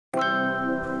The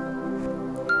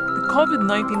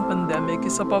COVID-19 pandemic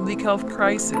is a public health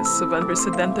crisis of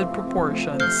unprecedented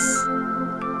proportions.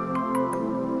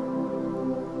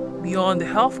 Beyond the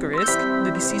health risk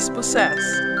the disease poses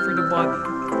for the body,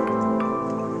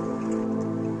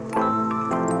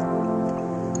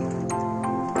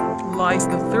 lies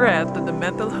the threat to the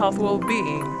mental health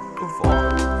well-being of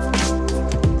all.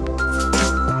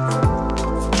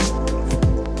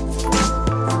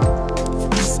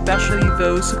 Especially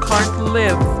those who currently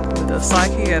live with a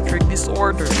psychiatric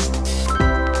disorder.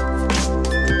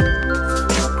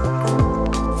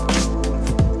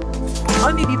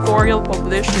 An editorial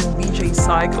published in BJ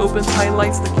Psych Open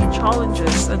highlights the key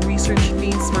challenges and research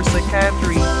needs for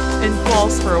psychiatry and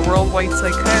calls for a worldwide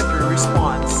psychiatry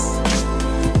response.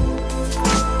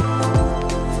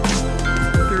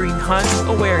 Through enhanced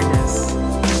awareness,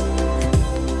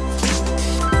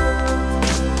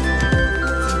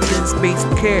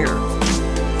 evidence-based care,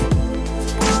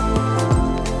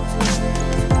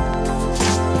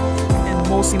 and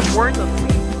most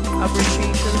importantly,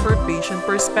 appreciation for patient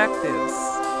perspectives.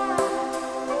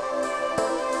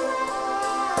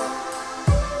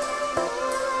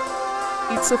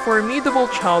 It's a formidable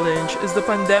challenge as the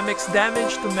pandemic's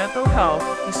damage to mental health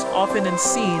is often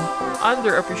unseen,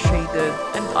 underappreciated,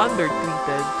 and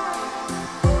undertreated.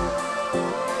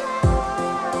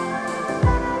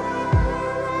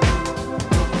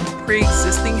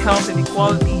 Pre-existing health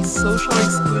inequalities, social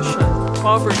exclusion,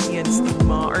 poverty, and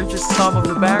stigma are just some of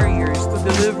the barriers to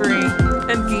delivering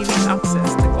and gaining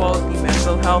access to quality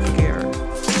mental health care.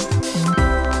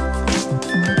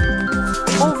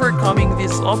 Overcoming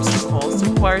these obstacles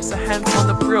requires a hands-on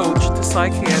approach to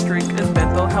psychiatric and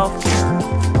mental health care,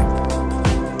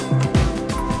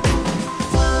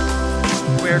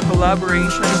 where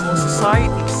collaboration among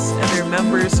societies and their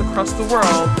members across the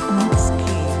world is key.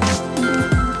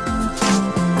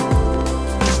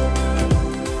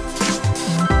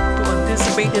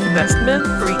 Investment,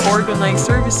 reorganize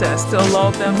services to allow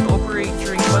them to operate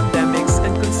during pandemics,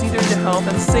 and consider the health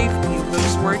and safety of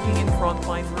those working in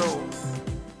frontline roles.